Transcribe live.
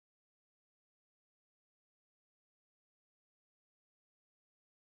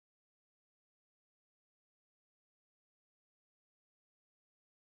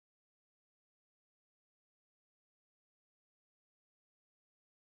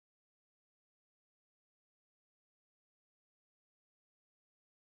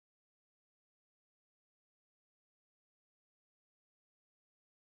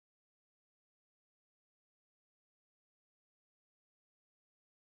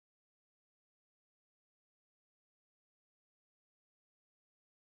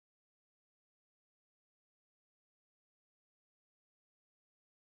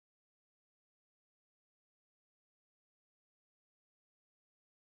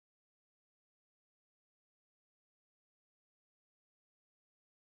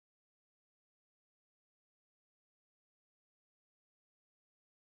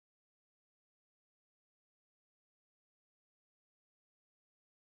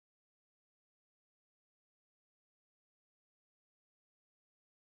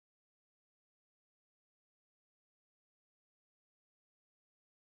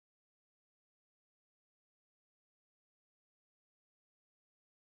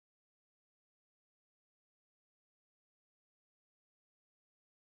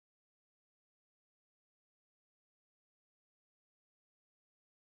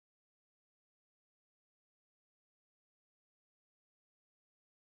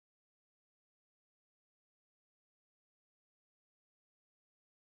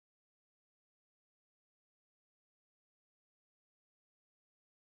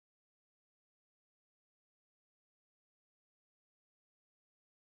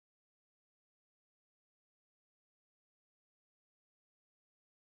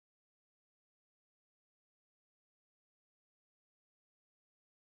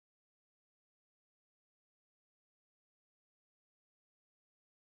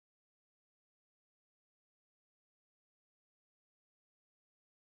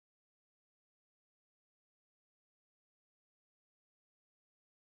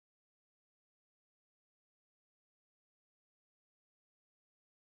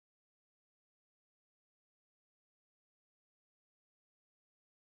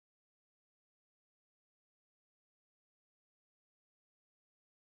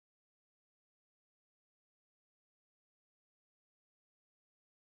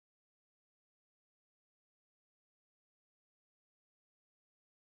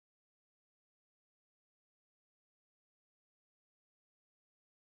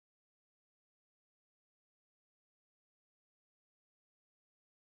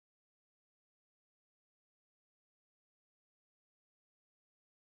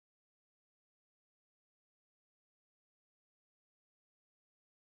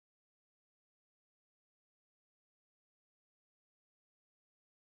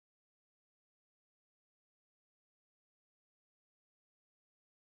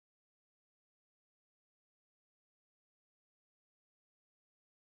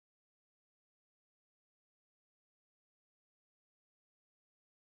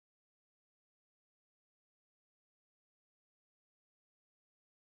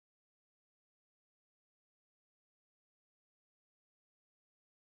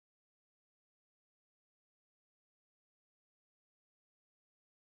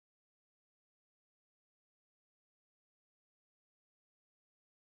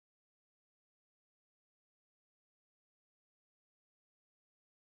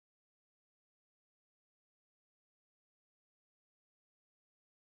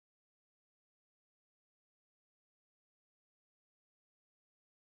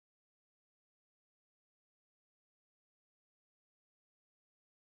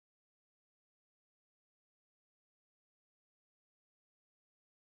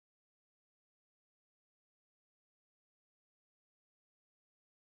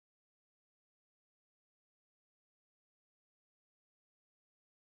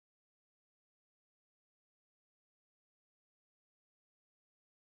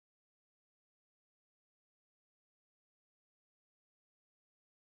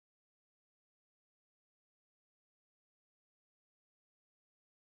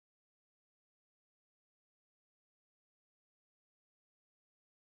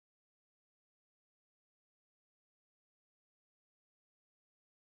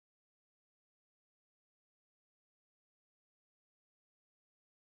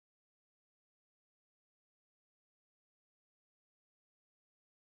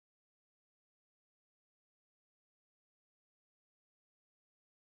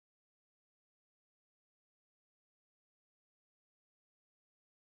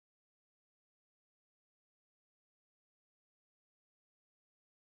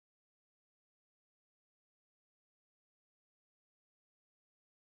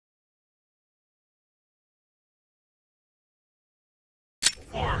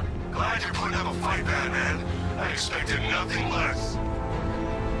a fight, Batman. I expected nothing less.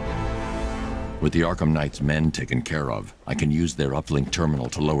 With the Arkham Knight's men taken care of, I can use their uplink terminal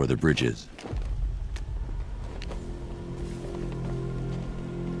to lower the bridges.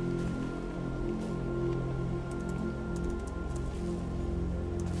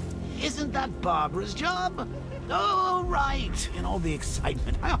 Isn't that Barbara's job? Oh, right. In all the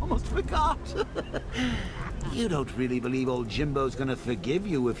excitement, I almost forgot. You don't really believe old Jimbo's gonna forgive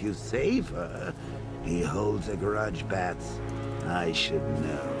you if you save her. He holds a grudge, Bats. I should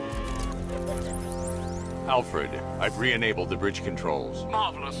know. Alfred, I've re-enabled the bridge controls.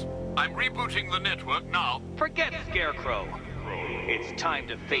 Marvelous. I'm rebooting the network now. Forget Scarecrow. It's time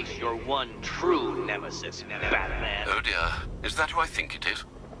to face your one true nemesis, Batman. Oh dear. Is that who I think it is?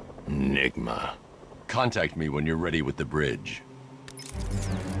 Enigma. Contact me when you're ready with the bridge.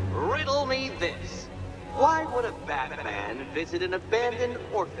 Riddle me this. Why would a Batman visit an abandoned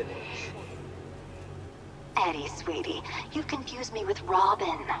orphanage? Eddie, sweetie, you confused me with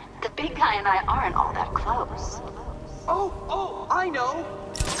Robin. The big guy and I aren't all that close. Oh, I know!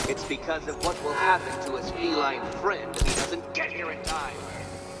 It's because of what will happen to his feline friend if he doesn't get here in time.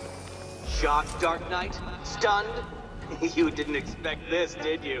 Shocked, Dark Knight? Stunned? You didn't expect this,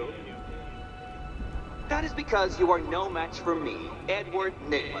 did you? That is because you are no match for me, Edward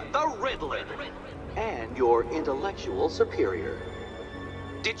Nigma, the Riddler, and your intellectual superior.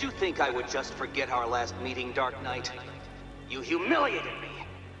 Did you think I would just forget our last meeting, Dark Knight? You humiliated me.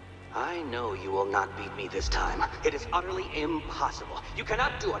 I know you will not beat me this time. It is utterly impossible. You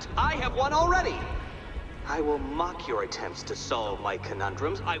cannot do it. I have won already. I will mock your attempts to solve my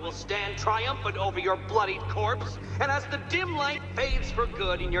conundrums. I will stand triumphant over your bloodied corpse. And as the dim light fades for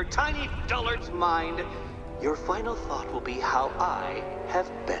good in your tiny dullard's mind, your final thought will be how I have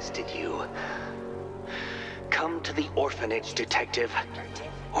bested you. Come to the orphanage, detective,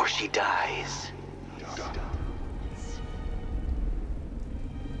 or she dies.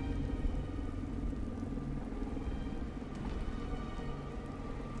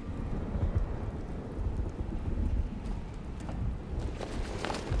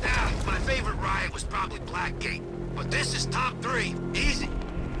 My favorite riot was probably Blackgate, but this is top 3. Easy.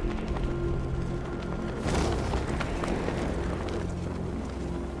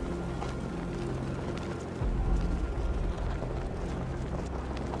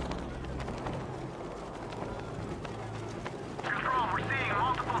 Control, we're seeing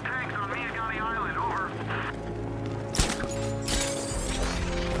multiple tanks on Miyagani Island, over.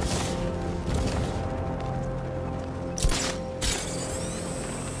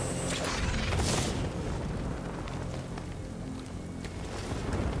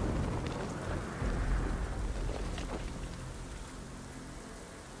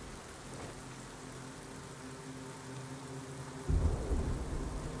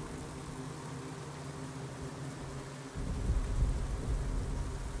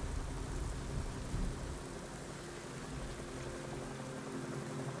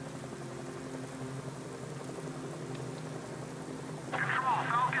 Control,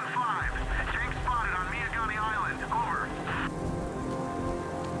 Falcon 5. Tank spotted on Miyagani Island, over.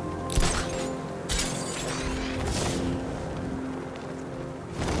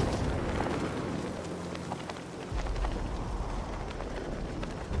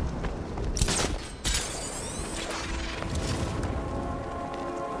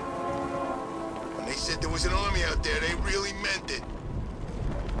 When they said there was an army out there, they really meant it.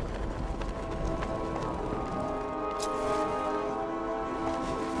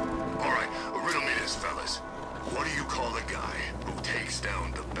 All right, riddle me this, fellas. What do you call the guy who takes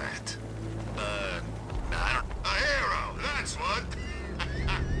down the bat? I don't... A hero, that's what.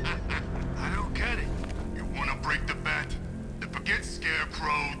 I don't get it. You wanna break the bat? Then forget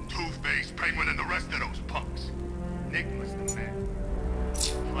Scarecrow, Two-Face, Penguin, and the rest of those punks. Enigma's the man.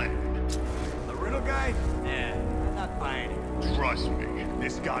 Plan. The riddle guy? Nah, I'm not buying it. Trust me,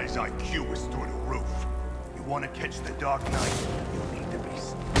 this guy's IQ is through the roof. You want to catch the Dark Knight, you need to be...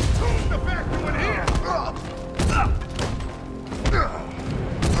 Who's the back one here?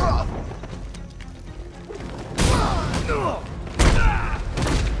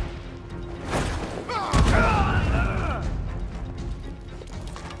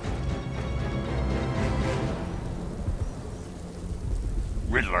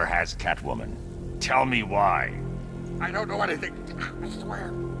 Riddler has Catwoman. Tell me why. I don't know anything. I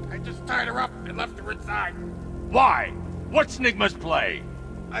swear. I just tied her up and left her inside. Why? What's Nigma's play?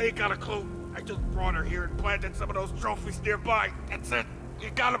 I ain't got a clue. I just brought her here and planted some of those trophies nearby. That's it. You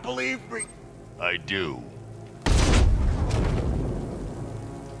gotta believe me. I do.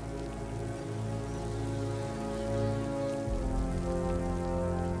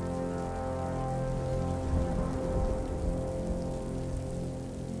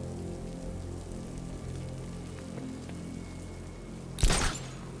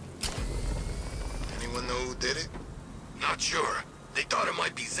 did it? Not sure. They thought it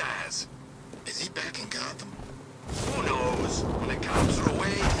might be Zaz. Is he back in Gotham? Who knows? When the cops are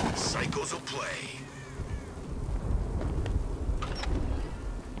away, psychos will play.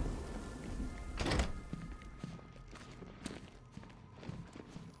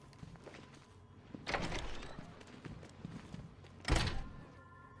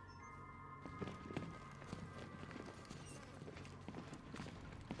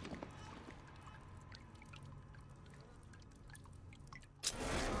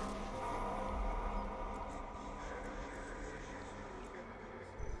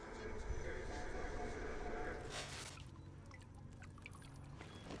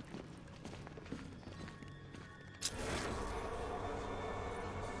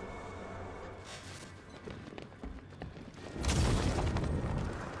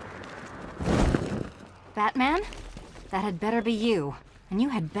 Batman? That had better be you. And you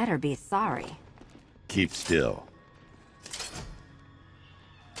had better be sorry. Keep still.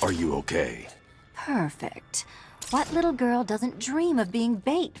 Are you okay? Perfect. What little girl doesn't dream of being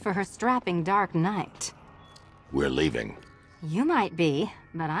bait for her strapping Dark Knight? We're leaving. You might be,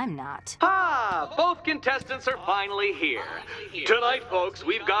 but I'm not. Ah, both contestants are finally here. Tonight, folks,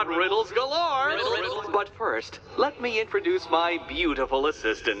 we've got riddles galore. But first, let me introduce my beautiful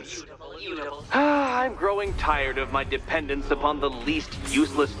assistants. I'm growing tired of my dependence upon the least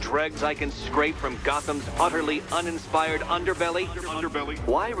useless dregs I can scrape from Gotham's utterly uninspired underbelly.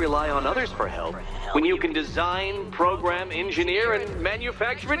 Why rely on others for help when you can design, program, engineer, and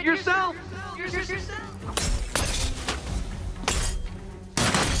manufacture it yourself?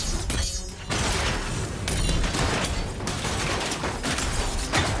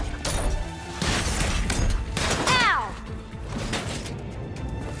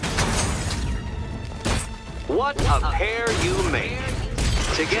 What a pair you make.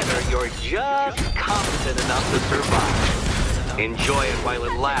 Together, you're just competent enough to survive. Enjoy it while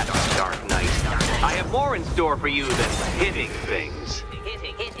it lasts, Dark Knight. I have more in store for you than hitting things.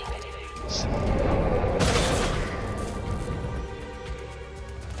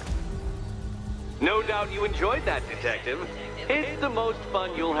 No doubt you enjoyed that, Detective. It's the most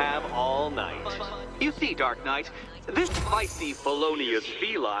fun you'll have all night. You see, Dark Knight, this feisty, felonious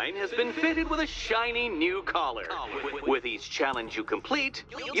feline has been fitted with a shiny new collar. With each challenge you complete,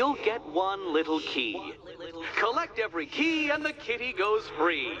 you'll get one little key. Collect every key and the kitty goes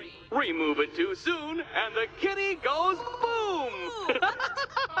free. Remove it too soon and the kitty goes boom!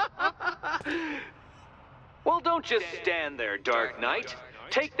 Well, don't just stand there, Dark Knight.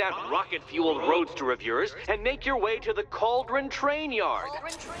 Take that rocket-fueled roadster of yours and make your way to the Cauldron Train Yard.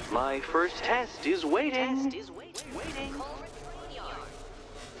 My first test is waiting.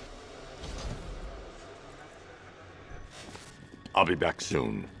 I'll be back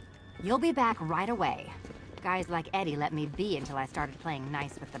soon. You'll be back right away. Guys like Eddie let me be until I started playing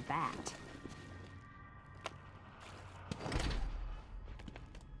nice with the bat.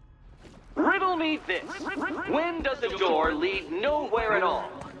 Riddle me this. When does a door lead nowhere at all?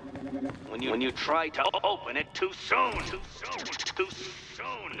 When you try to open it too soon. Too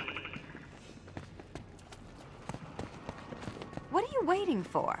soon. What are you waiting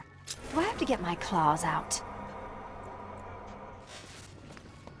for? Do I have to get my claws out?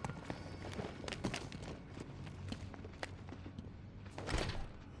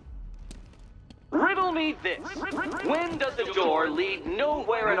 Riddle me this. When does a door lead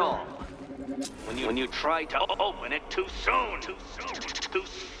nowhere at all? When you try to open it too soon. Too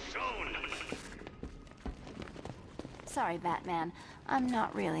soon. Sorry, Batman. I'm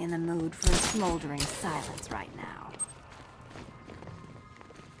not really in the mood for a smoldering silence right now.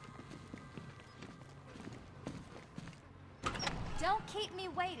 Don't keep me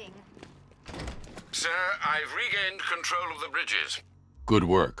waiting. Sir, I've regained control of the bridges. Good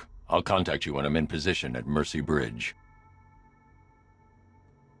work. I'll contact you when I'm in position at Mercy Bridge.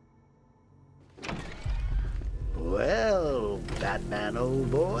 Well, Batman,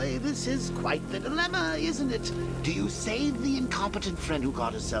 old boy, this is quite the dilemma, isn't it? Do you save the incompetent friend who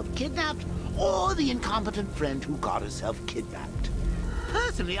got herself kidnapped, or the incompetent friend who got herself kidnapped?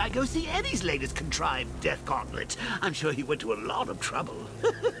 Personally, I go see Eddie's latest contrived death gauntlet. I'm sure he went to a lot of trouble.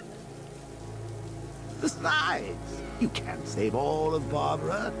 Besides, you can't save all of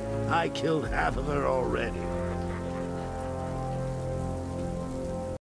Barbara. I killed half of her already.